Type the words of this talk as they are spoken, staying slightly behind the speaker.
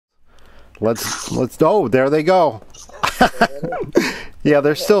let's. Oh, there they go. Yeah,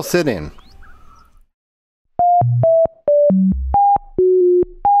 they're still sitting.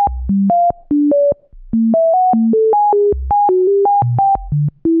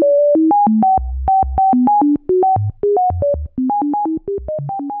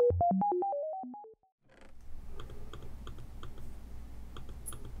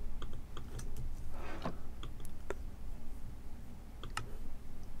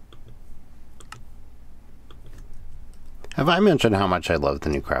 Have I mentioned how much I love the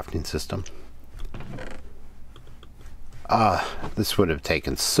new crafting system? This would have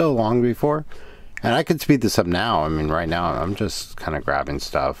taken so long before. And I could speed this up now. I mean, right now, I'm just kind of grabbing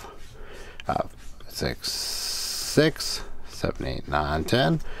stuff. 6, 7, 8, 9,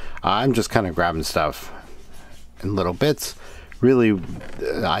 10. I'm just kind of grabbing stuff in little bits. Really,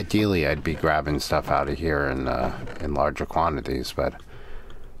 ideally, I'd be grabbing stuff out of here in larger quantities, but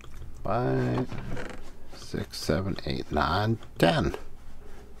 5, 6, 7, 8, 9, 10.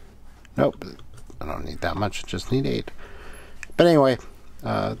 Nope, I don't need that much, just need 8. But anyway,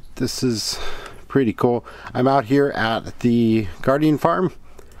 this is pretty cool. I'm out here at the Guardian Farm.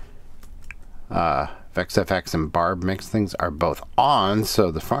 VexFX and BarbMakesThings are both on,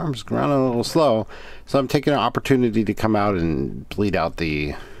 so the farm's running a little slow. So I'm taking an opportunity to come out and bleed out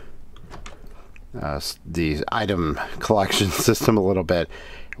the item collection system a little bit.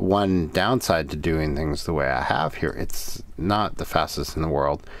 One downside to doing things the way I have here, it's not the fastest in the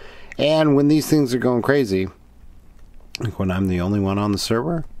world. And when these things are going crazy, like when I'm the only one on the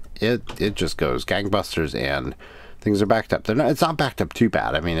server, it just goes gangbusters and things are backed up. It's not backed up too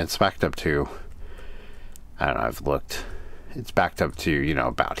bad. I mean, it's backed up to, I don't know, I've looked. It's backed up to, you know,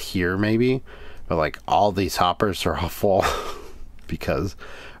 about here maybe. But like all these hoppers are all full because,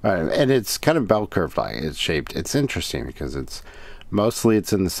 and it's kind of bell curve like it's shaped. It's interesting because it's mostly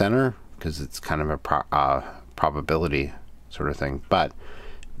it's in the center because it's kind of a probability sort of thing. But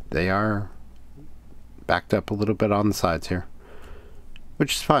they are backed up a little bit on the sides here,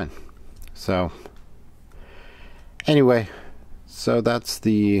 which is fine. So anyway, so that's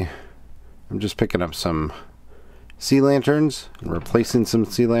the, I'm just picking up some sea lanterns and replacing some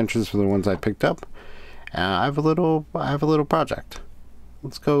sea lanterns for the ones I picked up. I have a little project.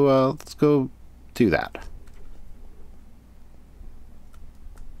 Let's go do that.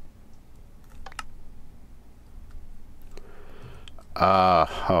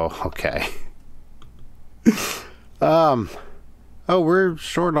 Oh, okay. Oh, we're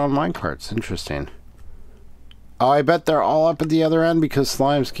short on minecarts. Interesting. Oh, I bet they're all up at the other end because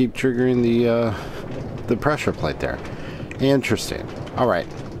slimes keep triggering the pressure plate there. Interesting. All right.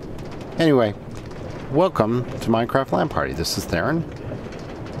 Anyway, welcome to Minecraft LAN Party. This is Theron,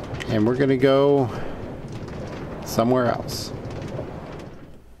 and we're gonna go somewhere else.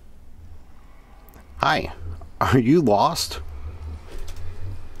 Hi. Are you lost?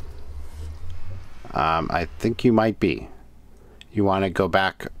 I think you might be. You want to go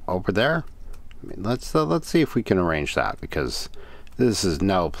back over there? I mean, let's see if we can arrange that, because this is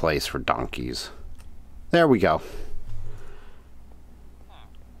no place for donkeys. There we go.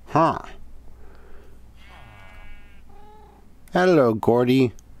 Huh. Hello,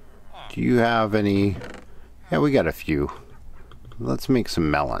 Gordy. Do you have any? Yeah, we got a few. Let's make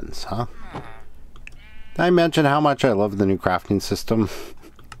some melons, huh? Did I mention how much I love the new crafting system?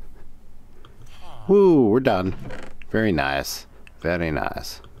 Woo, we're done. Very nice. Very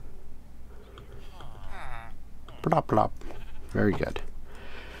nice. Plop, plop. Very good.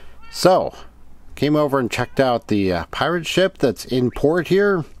 So, came over and checked out the pirate ship that's in port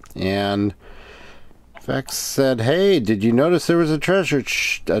here, and Vex said, "Hey, did you notice there was a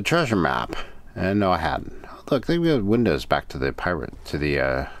treasure map?" And no, I hadn't. Look, they've got windows back to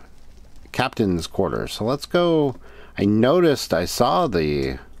the captain's quarters. So let's go. I saw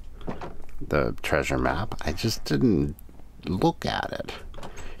the treasure map. I just didn't look at it.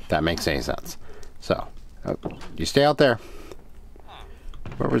 If that makes any sense. So, you stay out there.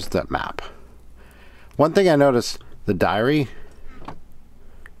 Where was that map? One thing I noticed, the diary,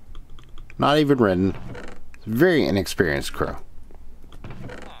 not even written. Very inexperienced crew.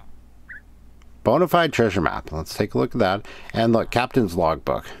 Bonafide treasure map. Let's take a look at that. And look, captain's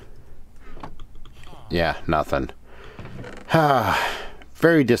logbook. Yeah, nothing.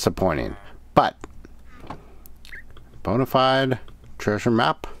 Very disappointing. But bonafide treasure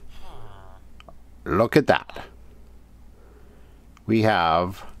map. Look at that. We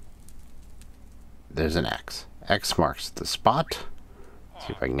have, there's an X. X marks the spot. Let's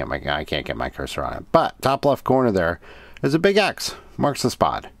see if I can get I can't get my cursor on it. But top left corner there's a big X. Marks the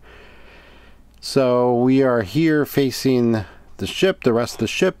spot. So we are here facing the ship, the rest of the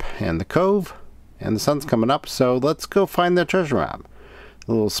ship, and the cove. And the sun's coming up, so let's go find the treasure map.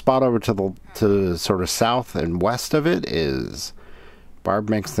 The little spot over to sort of south and west of it is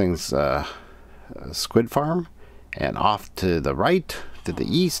BarbMakesThings squid farm. And off to the right, to the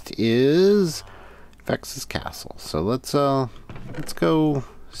east, is VexFX's castle. So let's go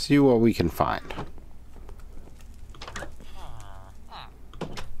see what we can find.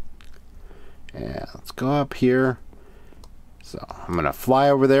 Yeah, let's go up here. So I'm gonna fly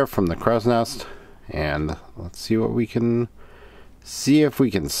over there from the crow's nest, and let's see what we can see, if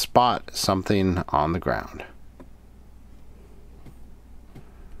we can spot something on the ground.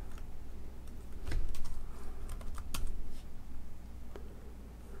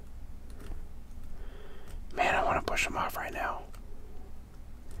 Man, I want to push him off right now,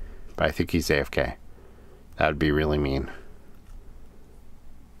 but I think he's AFK. That would be really mean.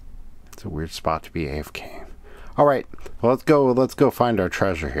 It's a weird spot to be AFK. All right, well, let's go find our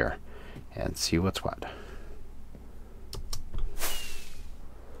treasure here and see what's what.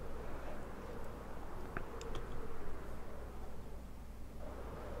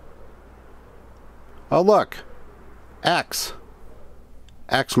 Oh, look. X.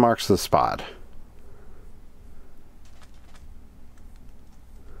 X marks the spot.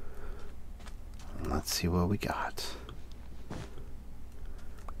 Let's see what we got.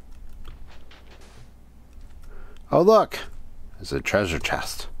 Oh, look. There's a treasure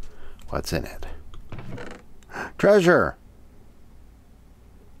chest. What's in it? Treasure!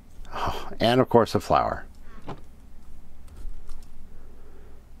 Oh, and, of course, a flower.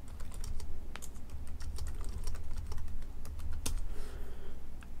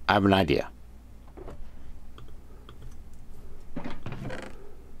 I have an idea.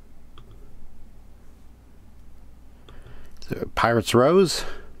 So, Pirate's Rose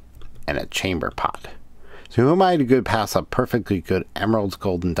and a chamber pot. So who am I to pass up perfectly good emeralds,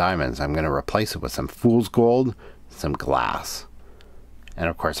 gold, and diamonds? I'm going to replace it with some fool's gold, some glass, and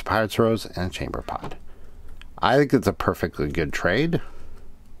of course a Pirate's Rose and a chamber pot. I think it's a perfectly good trade.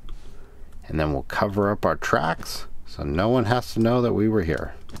 And then we'll cover up our tracks so no one has to know that we were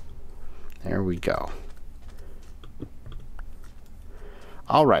here. There we go.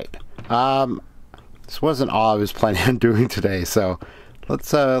 All right. This wasn't all I was planning on doing today, so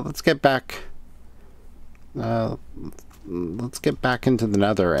let's get back. Let's get back into the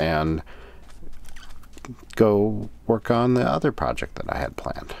Nether and go work on the other project that I had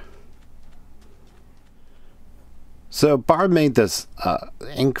planned. So Barb made this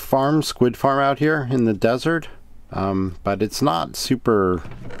ink farm, squid farm out here in the desert, but it's not super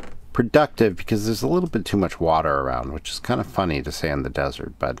productive because there's a little bit too much water around, which is kind of funny to say in the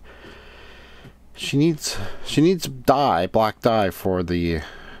desert, but she needs dye, black dye, for the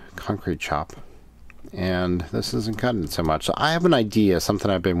concrete chop. And this isn't cutting it so much. So I have an idea, something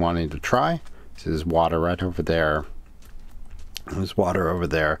I've been wanting to try. There's water right over there. There's water over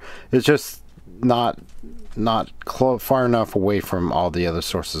there. It's just not far enough away from all the other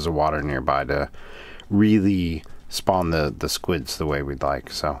sources of water nearby to really spawn the squids the way we'd like.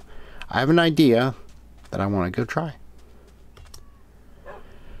 So I have an idea that I want to go try.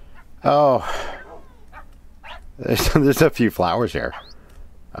 Oh, there's a few flowers here.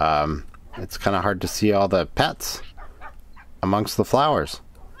 It's kind of hard to see all the pets amongst the flowers.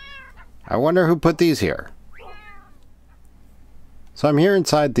 I wonder who put these here. So I'm here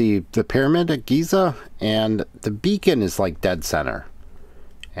inside the pyramid at Giza, and the beacon is like dead center.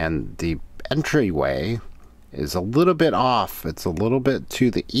 And the entryway is a little bit off. It's a little bit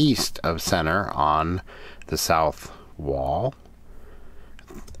to the east of center on the south wall.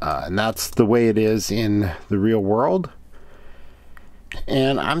 And that's the way it is in the real world.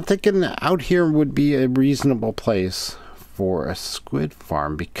 And I'm thinking out here would be a reasonable place for a squid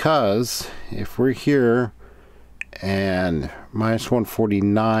farm, because if we're here and minus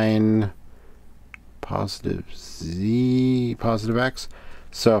 149 positive Z positive X,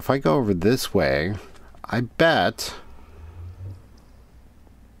 so if I go over this way, I bet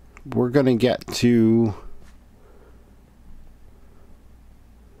we're gonna get to,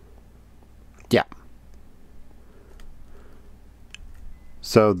 yeah.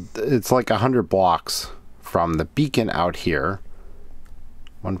 So it's like 100 blocks from the beacon out here.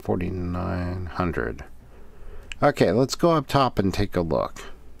 14900. Okay, let's go up top and take a look.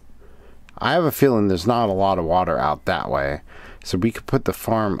 I have a feeling there's not a lot of water out that way, so we could put the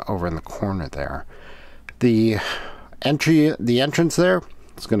farm over in the corner there. The entrance there,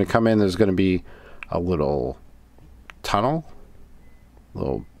 it's going to come in. There's going to be a little tunnel,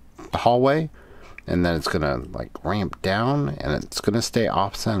 little hallway. And then it's going to like ramp down, and it's going to stay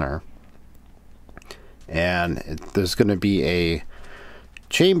off center. And there's going to be a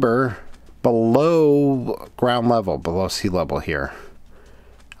chamber below ground level, below sea level here.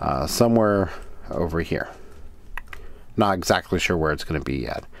 Somewhere over here. Not exactly sure where it's going to be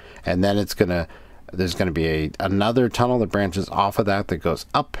yet. And then there's going to be another tunnel that branches off of that goes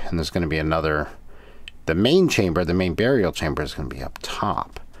up, and there's going to be another, the main chamber, the main burial chamber is going to be up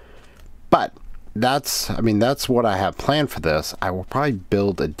top. But that's what I have planned for this. I will probably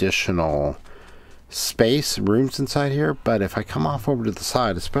build additional rooms inside here, but if I come off over to the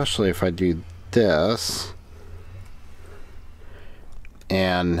side, especially if I do this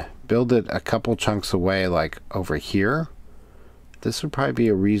and build it a couple chunks away, like over here, this would probably be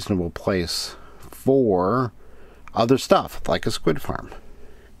a reasonable place for other stuff, like a squid farm.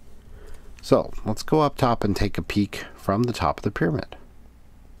 So let's go up top and take a peek from the top of the pyramid.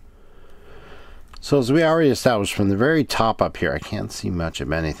 So as we already established, from the very top up here, I can't see much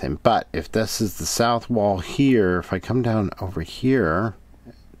of anything. But if this is the south wall here, if I come down over here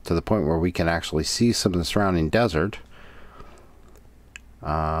to the point where we can actually see some of the surrounding desert,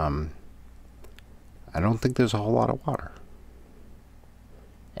 I don't think there's a whole lot of water.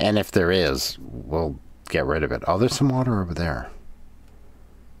 And if there is, we'll get rid of it. Oh, there's some water over there.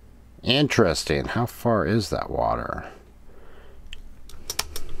 Interesting. How far is that water?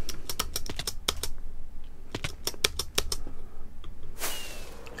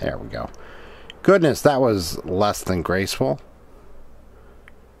 There we go. Goodness, that was less than graceful.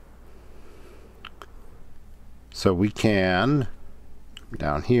 So we can,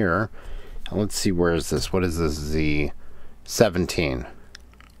 down here, let's see, where is this? What is this? Z17.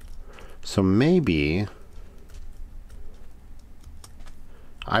 So maybe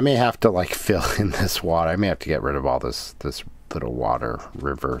I may have to like fill in this water. I may have to get rid of all this little water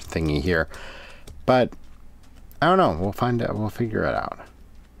river thingy here. But I don't know. We'll find out. We'll figure it out.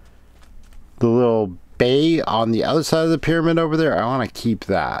 The little bay on the other side of the pyramid over there, I want to keep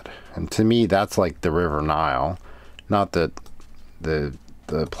that. And to me, that's like the River Nile. Not that the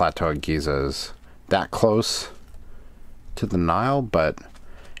Plateau of Giza is that close to the Nile, but...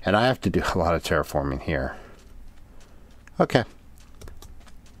 And I have to do a lot of terraforming here. Okay.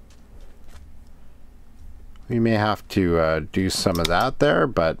 We may have to do some of that there,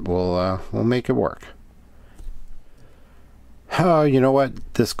 but we'll make it work. Oh, you know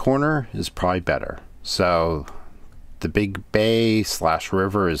what? This corner is probably better. So the big bay /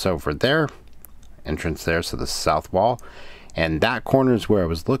 river is over there. Entrance there, so the south wall. And that corner is where I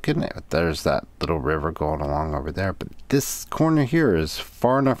was looking at. There's that little river going along over there. But this corner here is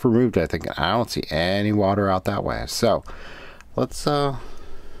far enough removed, I think. I don't see any water out that way. So let's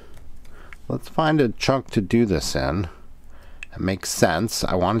find a chunk to do this in. It makes sense.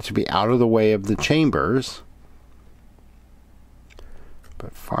 I want it to be out of the way of the chambers,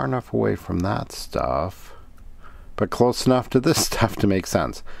 but far enough away from that stuff, but close enough to this stuff to make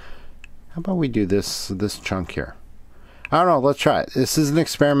sense. How about we do this chunk here? I don't know. Let's try it. This is an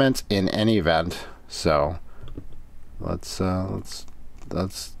experiment in any event, so let's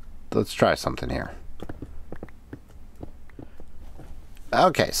try something here.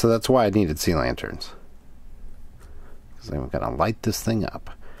 Okay, so that's why I needed sea lanterns, because I'm gonna light this thing up.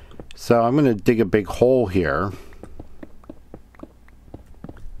 So I'm gonna dig a big hole here.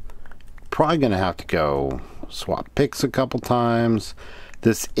 Probably gonna have to go swap picks a couple times.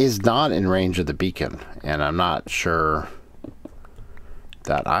 This is not in range of the beacon, and I'm not sure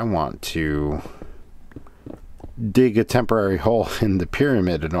that I want to dig a temporary hole in the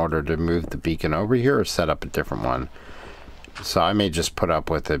pyramid in order to move the beacon over here or set up a different one. So I may just put up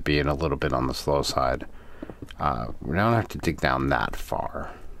with it being a little bit on the slow side. We don't have to dig down that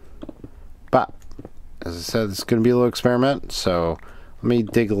far. But, as I said, it's going to be a little experiment. So let me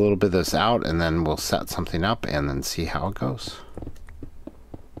dig a little bit of this out, and then we'll set something up and then see how it goes.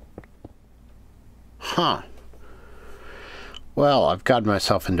 Huh. Well, I've gotten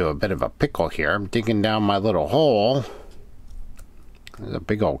myself into a bit of a pickle here. I'm digging down my little hole. There's a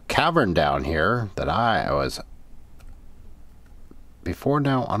big old cavern down here that I was before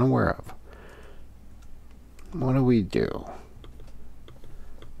now unaware of. What do we do?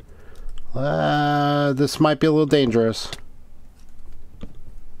 This might be a little dangerous.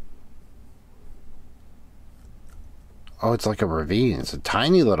 Oh, it's like a ravine. It's a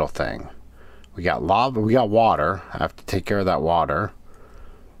tiny little thing. We got lava, we got water. I have to take care of that water.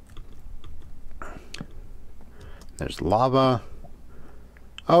 There's lava.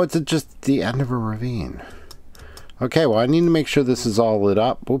 Oh, it's just the end of a ravine. Okay, well, I need to make sure this is all lit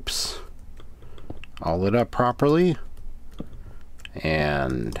up. Oops. All lit up properly.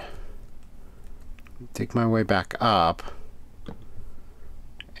 And take my way back up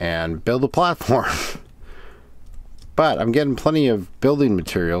and build a platform. But I'm getting plenty of building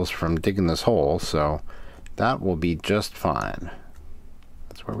materials from digging this hole, so that will be just fine.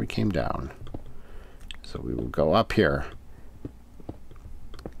 That's where we came down. So we will go up here.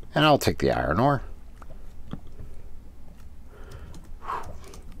 And I'll take the iron ore.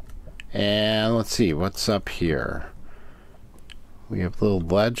 And let's see, what's up here? We have little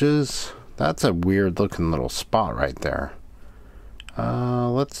ledges. That's a weird looking little spot right there.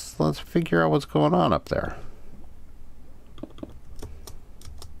 Let's figure out what's going on up there.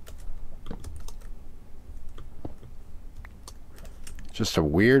 Just a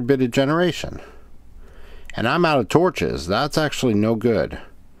weird bit of generation. And I'm out of torches. That's actually no good.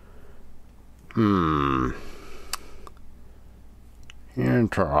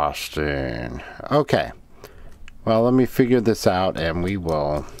 Interesting. Okay. Well, let me figure this out and we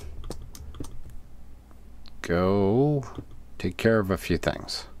will go take care of a few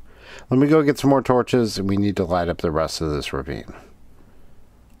things. Let me go get some more torches and we need to light up the rest of this ravine.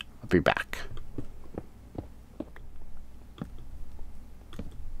 I'll be back.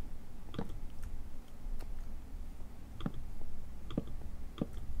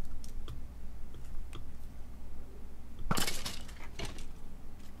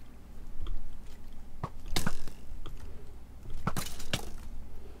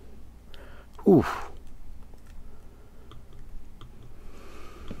 Oof.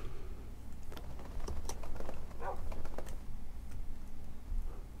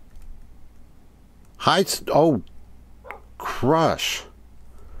 Heights. Oh, crush.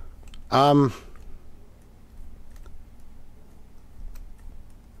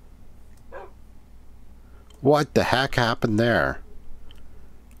 What the heck happened there?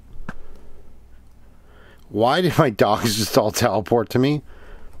 Why did my dogs just all teleport to me?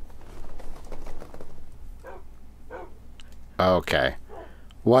 Okay.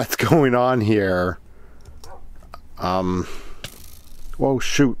 What's going on here? Whoa,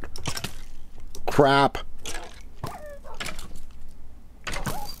 shoot. Crap.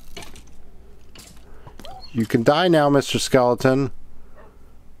 You can die now, Mr. Skeleton.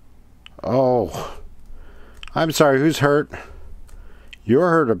 Oh. I'm sorry, who's hurt? You're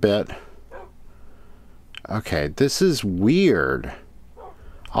hurt a bit. Okay, this is weird.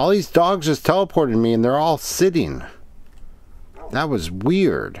 All these dogs just teleported me and they're all sitting. That was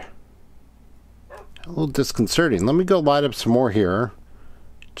weird. A little disconcerting. Let me go light up some more here.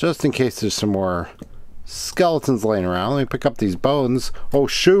 Just in case there's some more skeletons laying around. Let me pick up these bones. Oh,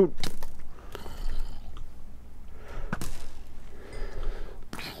 shoot!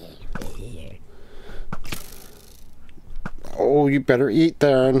 Oh, you better eat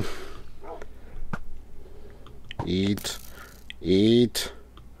then. Eat. Eat.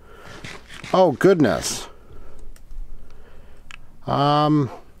 Oh, goodness.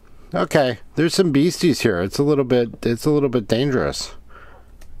 Okay. There's some beasties here. It's a little bit dangerous.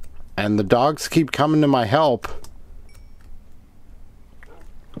 And the dogs keep coming to my help.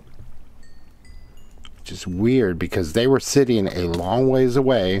 Which is weird because they were sitting a long ways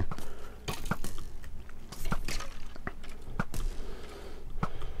away.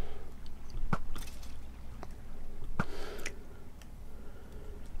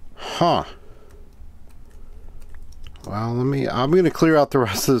 Huh. Well, I'm going to clear out the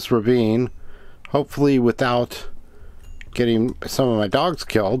rest of this ravine. Hopefully without getting some of my dogs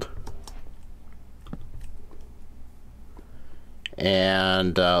killed.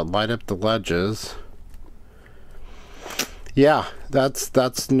 And light up the ledges. Yeah,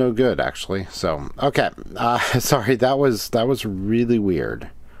 that's no good actually. So, okay. Sorry, that was really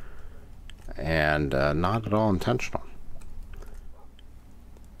weird. And not at all intentional.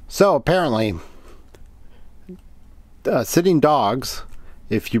 So, apparently sitting dogs,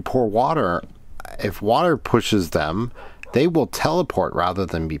 if you pour water, if water pushes them, they will teleport rather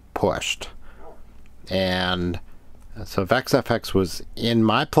than be pushed. And so VexFX was in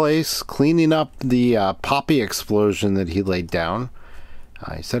my place cleaning up the poppy explosion that he laid down.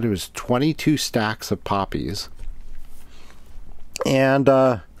 He said it was 22 stacks of poppies. And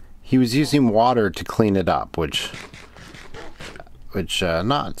he was using water to clean it up, which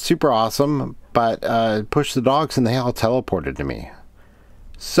not super awesome, but pushed the dogs and they all teleported to me.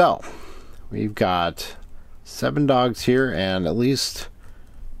 So we've got 7 dogs here, and at least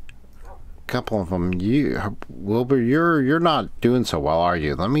a couple of them. You, Wilbur, you're not doing so well, are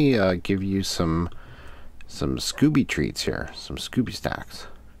you? Let me give you some Scooby treats here, some Scooby stacks.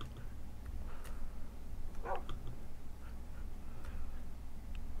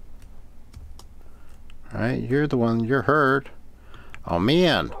 All right, you're the one. You're hurt. Oh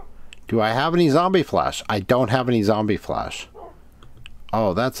man, do I have any zombie flesh? I don't have any zombie flesh.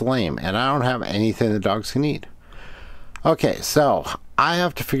 Oh, that's lame. And I don't have anything the dogs can eat. Okay, so I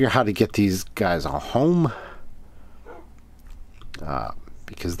have to figure out how to get these guys all home.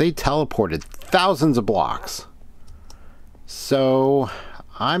 Because they teleported thousands of blocks. So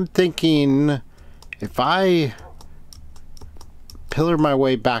I'm thinking if I pillar my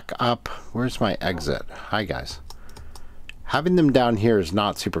way back up, where's my exit? Hi guys. Having them down here is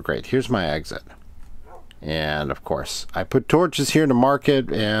not super great. Here's my exit. And of course, I put torches here to mark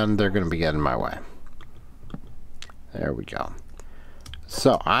it, and they're going to be getting in my way. There we go.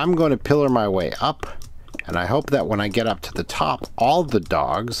 So I'm going to pillar my way up. And I hope that when I get up to the top, all the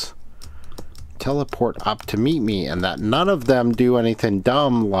dogs teleport up to meet me, and that none of them do anything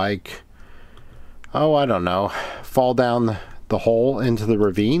dumb like, oh, I don't know, fall down the hole into the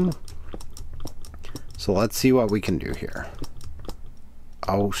ravine. So let's see what we can do here.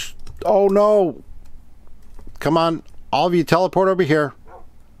 Oh no! Come on, all of you teleport over here.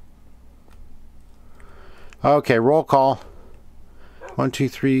 Okay, roll call. 1, 2,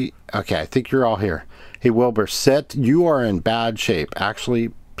 3. Okay, I think you're all here. Hey, Wilbur, sit. You are in bad shape.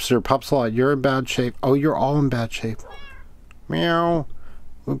 Actually, Sir Pupsalot, you're in bad shape. Oh, you're all in bad shape. Meow.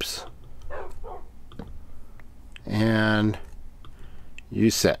 Oops. And you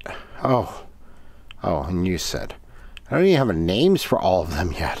sit. Oh, and you sit. I don't even have names for all of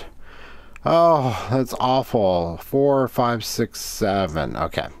them yet. Oh, that's awful. 4, 5, 6, 7.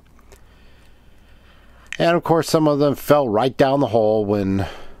 Okay. And of course, some of them fell right down the hole when...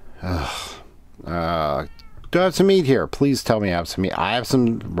 do I have some meat here? Please tell me I have some meat. I have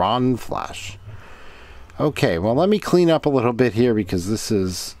some rotten flesh. Okay, well, let me clean up a little bit here because this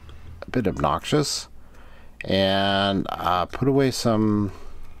is a bit obnoxious. And put away some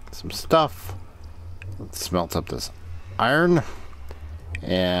stuff. Let's smelt up this iron.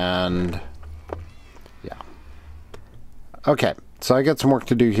 And yeah. Okay, so I got some work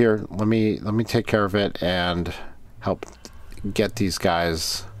to do here. Let me take care of it and help get these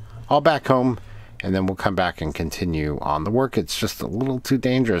guys all back home, and then we'll come back and continue on the work. It's just a little too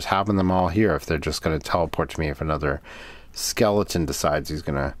dangerous having them all here if they're just going to teleport to me if another skeleton decides he's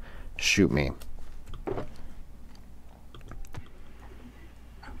going to shoot me.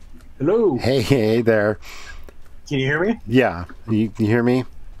 Hello. Hey there. Can you hear me? Yeah. You hear me?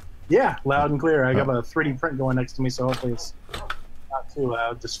 Yeah, loud and clear. I got a 3D print going next to me, so hopefully it's not too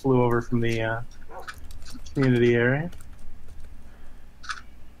loud. Just flew over from the community area.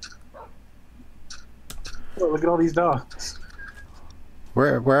 Oh, look at all these dogs.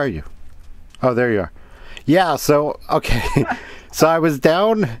 Where are you? Oh, there you are. Yeah, so okay. So I was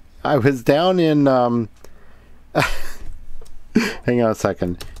down in hang on a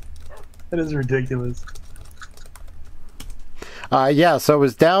second. That is ridiculous. Yeah, so I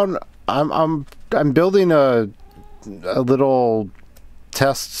was down. I'm building a little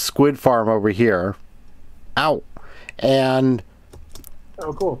test squid farm over here. Ow. And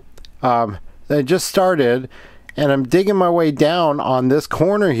oh, cool. I just started, and I'm digging my way down on this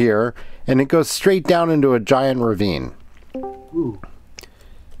corner here, and it goes straight down into a giant ravine. Ooh.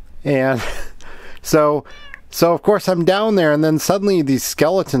 And so of course I'm down there, and then suddenly these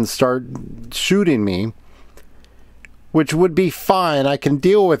skeletons start shooting me, which would be fine. I can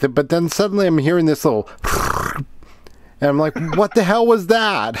deal with it, but then suddenly I'm hearing this little and I'm like, what the hell was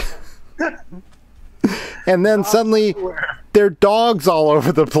that? And then suddenly there are dogs all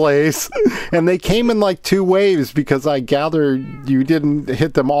over the place, and they came in like 2 waves because I gather you didn't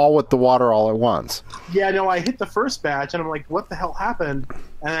hit them all with the water all at once. Yeah, no, I hit the first batch, and I'm like, what the hell happened?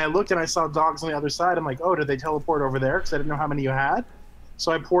 And I looked, and I saw dogs on the other side. I'm like, oh, did they teleport over there? Because I didn't know how many you had.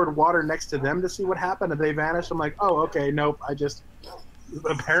 So I poured water next to them to see what happened, and they vanished. I'm like, oh, okay, nope. I just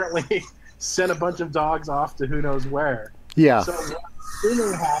apparently sent a bunch of dogs off to who knows where. Yeah. So what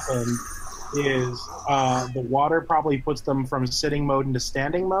really happened is the water probably puts them from sitting mode into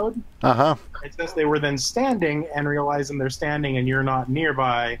standing mode. Uh-huh. It says they were then standing and realizing they're standing and you're not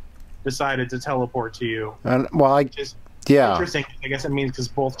nearby, decided to teleport to you. And well, yeah. Interesting. I guess it means because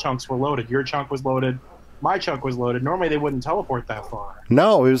both chunks were loaded. Your chunk was loaded. My chunk was loaded. Normally they wouldn't teleport that far.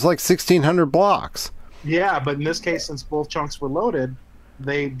 No, it was like 1,600 blocks. Yeah, but in this case, since both chunks were loaded,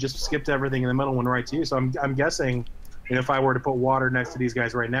 they just skipped everything in the middle and went right to you. So I'm guessing if I were to put water next to these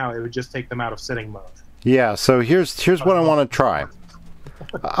guys right now, it would just take them out of sitting mode. Yeah, so here's what I want to try.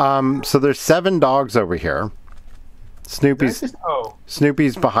 So there's 7 dogs over here. Snoopy's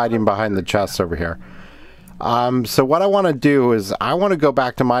hiding behind the chest over here. So what I want to do is I want to go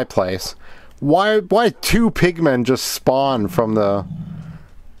back to my place. Why 2 pigmen just spawn from the...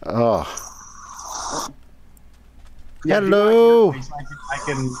 Ugh. Yeah, hello. I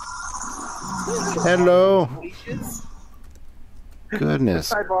can. Hello.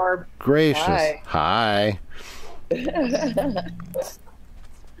 Goodness Hi, Barb. gracious. Hi.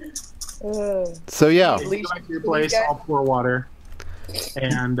 So yeah. If you go back to your place, I'll pour water,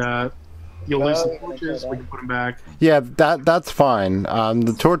 and you'll lose some torches. We can put them back. Yeah, that's fine.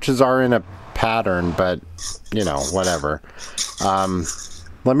 The torches are in a pattern, but you know, whatever.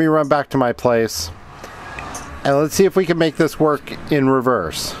 Let me run back to my place, and let's see if we can make this work in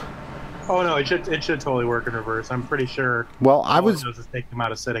reverse. Oh no, it should totally work in reverse. I'm pretty sure. Well, all it does is take them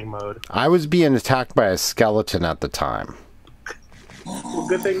out of sitting mode. I was being attacked by a skeleton at the time. Well,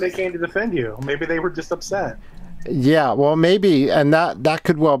 good thing they came to defend you. Maybe they were just upset. Yeah, well, maybe, and that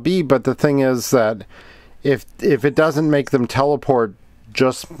could well be. But the thing is that if it doesn't make them teleport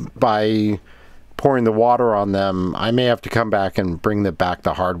just by pouring the water on them, I may have to come back and bring them back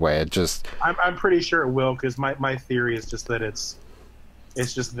the hard way. It just I'm pretty sure it will, because my theory is just that it's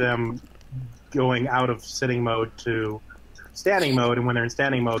just them going out of sitting mode to standing mode, and when they're in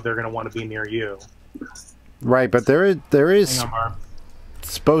standing mode, they're going to want to be near you. Right, but there is Hang on, Barb.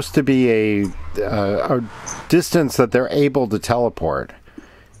 supposed to be a distance that they're able to teleport.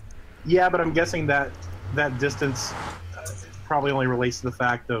 Yeah, but I'm guessing that distance probably only relates to the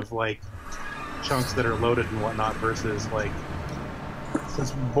fact of like chunks that are loaded and whatnot, versus like,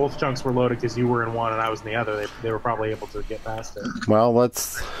 since both chunks were loaded because you were in one and I was in the other, they were probably able to get past it. Well,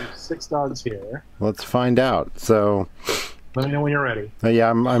 there's 6 dogs here. Let's find out. So let me know when you're ready. Yeah,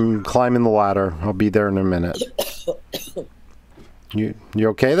 I'm climbing the ladder. I'll be there in a minute. You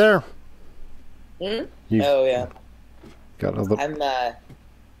okay there? Oh yeah. Got a little. I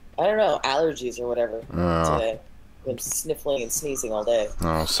don't know, allergies or whatever today. I'm sniffling and sneezing all day.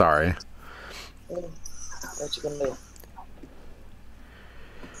 Oh, sorry. What you gonna do?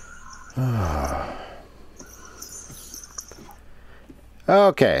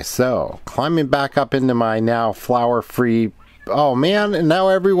 Okay, so climbing back up into my now flower-free. Oh man, and now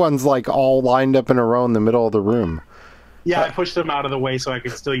everyone's like all lined up in a row in the middle of the room. Yeah, I pushed them out of the way so I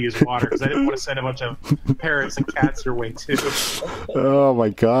could still use water, because I didn't want to send a bunch of parrots and cats your way too. Oh my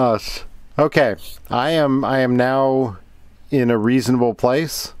gosh. Okay, I am now in a reasonable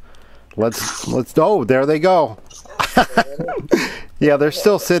place. Let's. Oh, there they go. Yeah, they're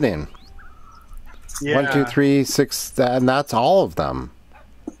still sitting. Yeah. 1, 2, 3, 6, and that's all of them.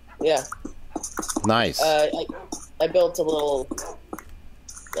 Yeah. Nice. I built a little.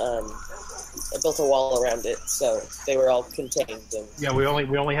 I built a wall around it, so they were all contained. And... Yeah, we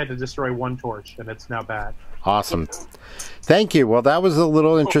only had to destroy 1 torch, and it's now back. Awesome. Thank you. Well, that was a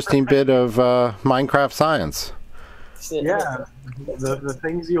little interesting bit of Minecraft science. Yeah, the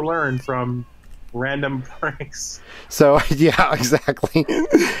things you learn from random pranks. So, yeah, exactly.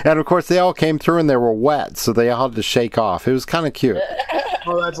 And, of course, they all came through and they were wet, so they all had to shake off. It was kind of cute.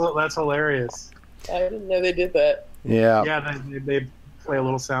 Oh, that's hilarious. I didn't know they did that. Yeah. Yeah, they play a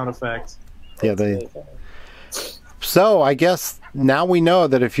little sound effect. Yeah, they... So, I guess now we know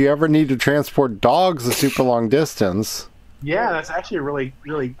that if you ever need to transport dogs a super long distance... Yeah, that's actually a really,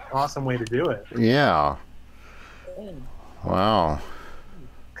 really awesome way to do it. Yeah. Wow.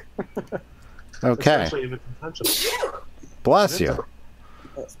 Okay. Especially if it's intentional. Bless you.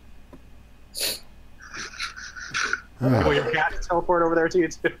 Will your cat teleport over there to you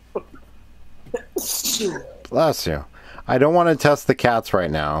too? Bless you. I don't want to test the cats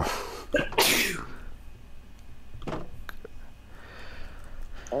right now.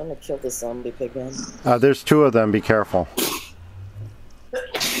 I want to kill this zombie pigman. There's 2 of them. Be careful.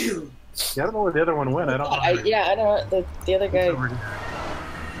 Yeah, I don't know where the other one went. I don't know. I don't know. The other guy.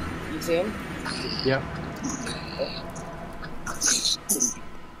 You see him? Yep.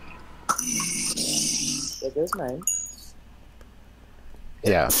 There goes mine.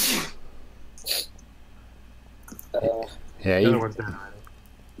 Yeah. Yeah. The other one's down.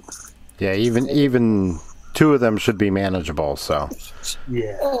 Yeah. Even 2 of them should be manageable. So.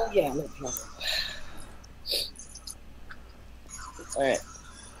 Yeah. Oh yeah, no problem. All right.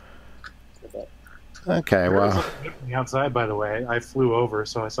 Okay. Well. Outside, by the way, I flew over,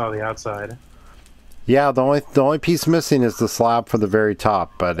 so I saw the outside. Yeah. The only piece missing is the slab for the very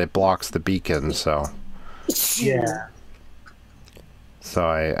top, but it blocks the beacon. So. Yeah. So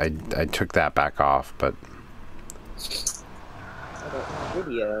I took that back off, but. I don't know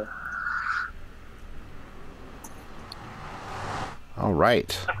video. All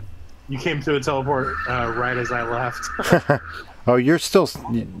right. You came to a teleport right as I left. Oh, you're still.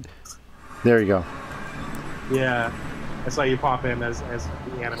 There you go. Yeah. I saw you pop in as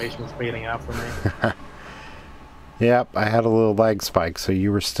the animation was fading out for me. Yep, I had a little lag spike, so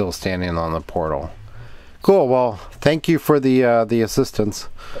you were still standing on the portal. Cool. Well, thank you for the assistance.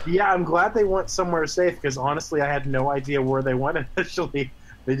 Yeah, I'm glad they went somewhere safe, because honestly, I had no idea where they went initially.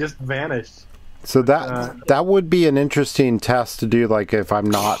 They just vanished. So that would be an interesting test to do. Like if I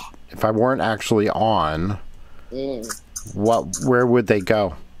weren't actually on, where would they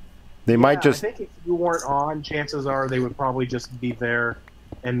go? They might just. I think if you weren't on, chances are they would probably just be there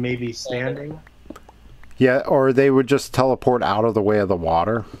and maybe standing. Yeah, or they would just teleport out of the way of the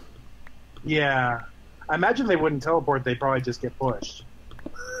water. Yeah. I imagine they wouldn't teleport, they'd probably just get pushed.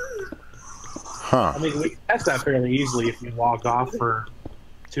 Huh. I mean, we can test that fairly easily if you logged off for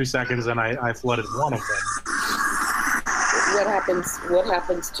 2 seconds and I flooded one of them. What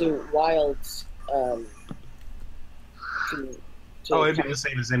happens to wilds? It'd be the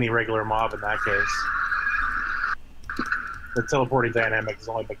same as any regular mob in that case. The teleporting dynamic is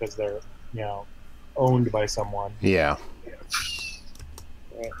only because they're, owned by someone. Yeah.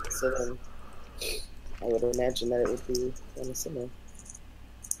 Right, so then I would imagine that it would be kind of similar.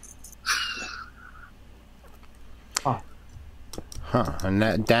 Huh.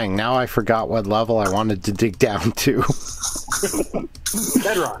 And dang, now I forgot what level I wanted to dig down to.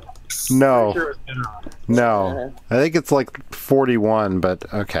 Bedrock. No. Sure it's Bedrock. No. I think it's like 41,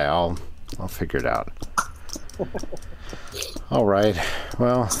 but okay, I'll figure it out. All right.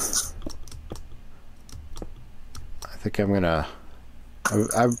 Well, I think I'm going to...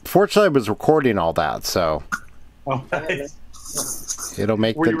 Fortunately, I was recording all that, so... Oh, nice. It'll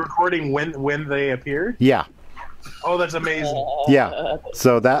make Were you recording when they appeared? Yeah. Oh, that's amazing. Yeah.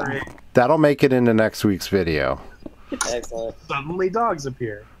 So that'll make it into next week's video. Excellent. Suddenly dogs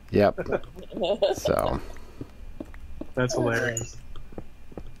appear. Yep. So. That's hilarious.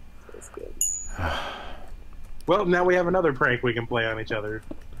 That's good. Well, now we have another prank we can play on each other.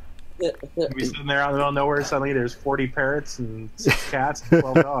 We sitting there out in the middle of nowhere, suddenly there's 40 parrots and 6 cats and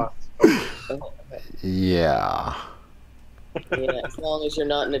 12 dogs. Yeah. Yeah, as long as you're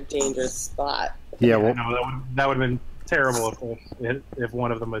not in a dangerous spot. Yeah, well, no, that would have been terrible if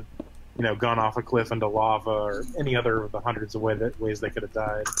one of them had, gone off a cliff into lava or any other of the hundreds of ways they could have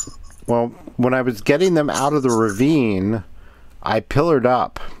died. Well, when I was getting them out of the ravine, I pillared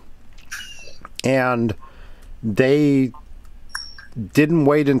up, and they didn't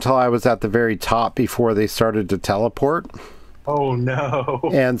wait until I was at the very top before they started to teleport. Oh no!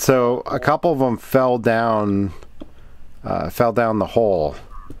 And so a couple of them fell down the hole.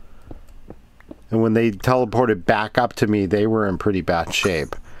 And when they teleported back up to me, they were in pretty bad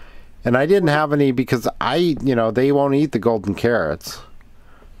shape. And I didn't have any because they won't eat the golden carrots.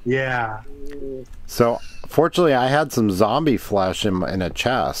 Yeah. So fortunately, I had some zombie flesh in a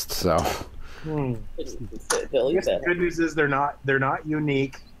chest. So. The good news is they're not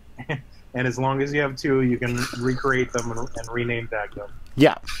unique, and as long as you have 2, you can recreate them and rename tag them.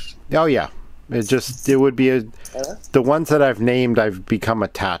 Yeah. Oh yeah. It would be the ones that I've named, I've become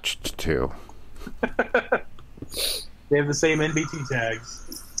attached to. They have the same NBT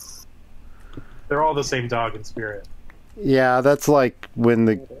tags. They're all the same dog in spirit. Yeah, that's like when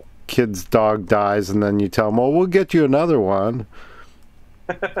the kid's dog dies and then you tell them, "Well, we'll get you another one."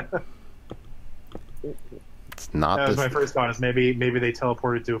 It's not. That was my first thought. Is maybe they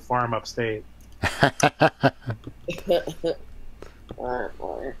teleported to a farm upstate.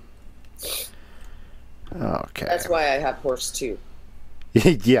 Okay. That's why I have horse too.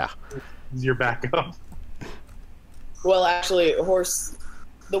 Yeah. Is your backup? Well, actually, horse.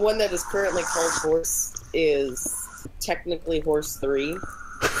 The one that is currently called horse is technically horse 3.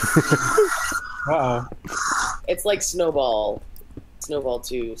 Uh-oh. It's like Snowball. Snowball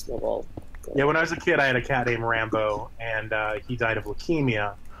 2, Snowball. Yeah, when I was a kid, I had a cat named Rambo, and he died of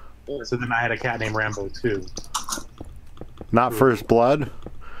leukemia. So then I had a cat named Rambo 2. Not First Blood?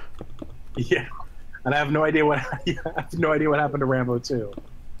 Yeah. And I have no idea what happened to Rambo 2.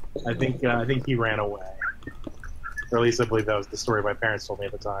 I think he ran away. Or at least I believe that was the story my parents told me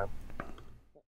at the time.